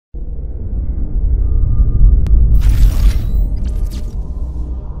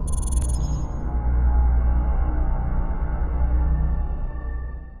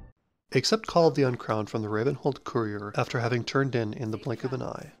Accept call of the Uncrowned from the RAVENHOLDT Courier after having turned in the blink of an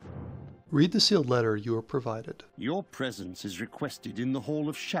eye. Read the sealed letter you are provided. Your presence is requested in the Hall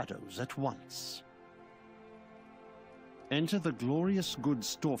of Shadows at once. Enter the glorious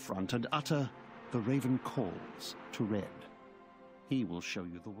goods storefront and utter "The Raven calls" to Red. He will show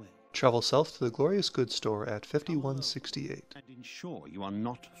you the way. Travel south to the glorious goods store at 5168. And ensure you are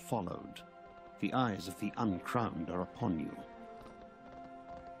not followed. The eyes of the Uncrowned are upon you.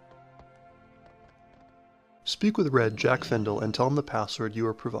 Speak with Red, Jack FINDLE, and tell him the password you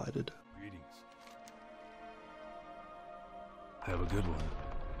are provided. Greetings. Have a good one.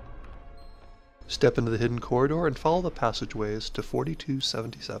 Step into the hidden corridor and follow the passageways to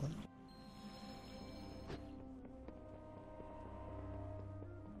 4277.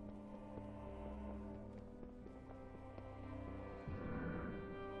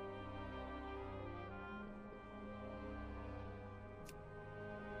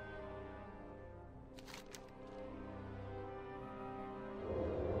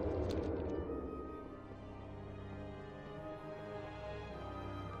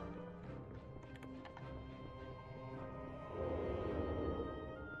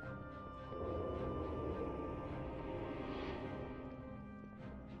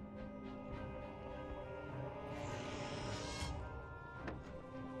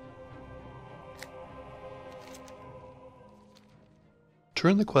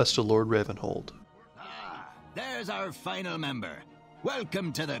 Turn the quest to Lord Ravenhold. Ah, there's our final member.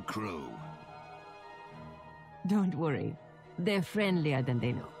 Welcome to the crew. Don't worry. They're friendlier than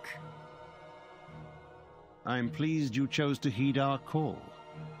they look. I'm pleased you chose to heed our call.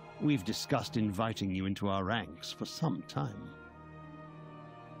 We've discussed inviting you into our ranks for some time.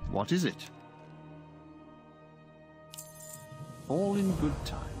 What is it? All in good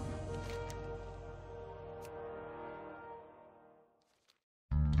time.